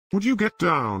Would you get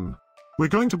down? We're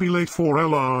going to be late for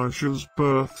Elage's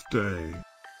birthday.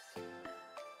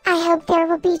 I hope there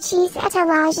will be cheese at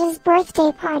Elage's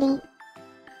birthday party.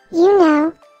 You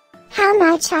know how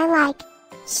much I like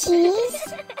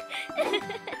cheese.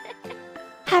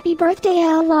 Happy birthday,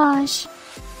 Elage.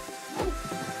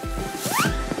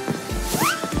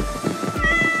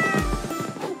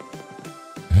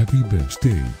 Happy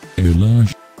birthday,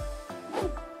 Elage.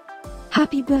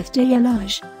 Happy birthday,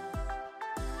 Elage.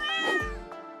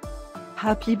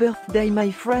 Happy birthday,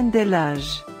 my friend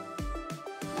Elage.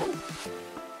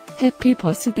 Happy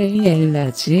birthday,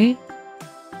 Elage.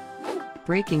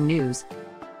 Breaking news.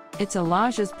 It's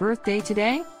Elage's birthday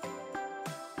today?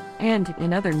 And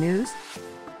in other news,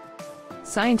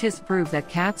 scientists prove that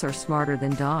cats are smarter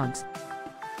than dogs.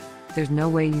 There's no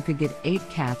way you could get 8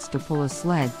 cats to pull a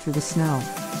sled through the snow.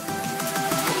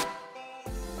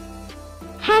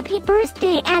 Happy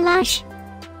birthday, Elage.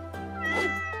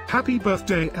 Happy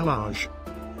birthday, Elage.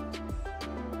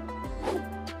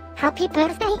 Happy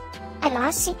birthday,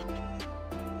 Elage.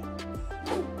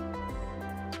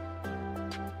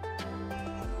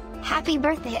 Happy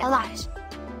birthday, Elage.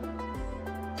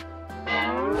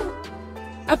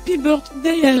 Happy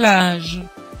birthday, Elage.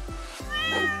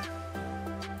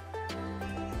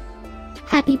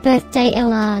 Happy birthday,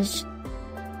 Elage.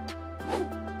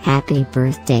 Happy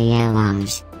birthday,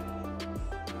 Elage.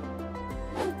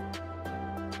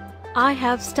 I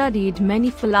have studied many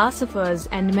philosophers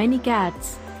and many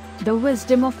cats. The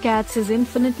wisdom of cats is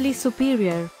infinitely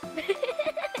superior.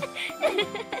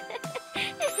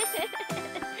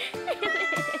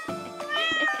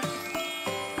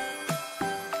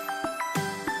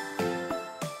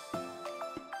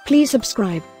 Please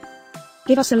subscribe,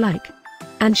 give us a like,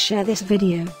 and share this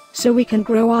video, so we can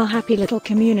grow our happy little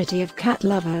community of cat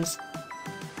lovers.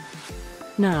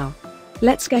 Now,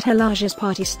 let's get Elage's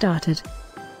party started.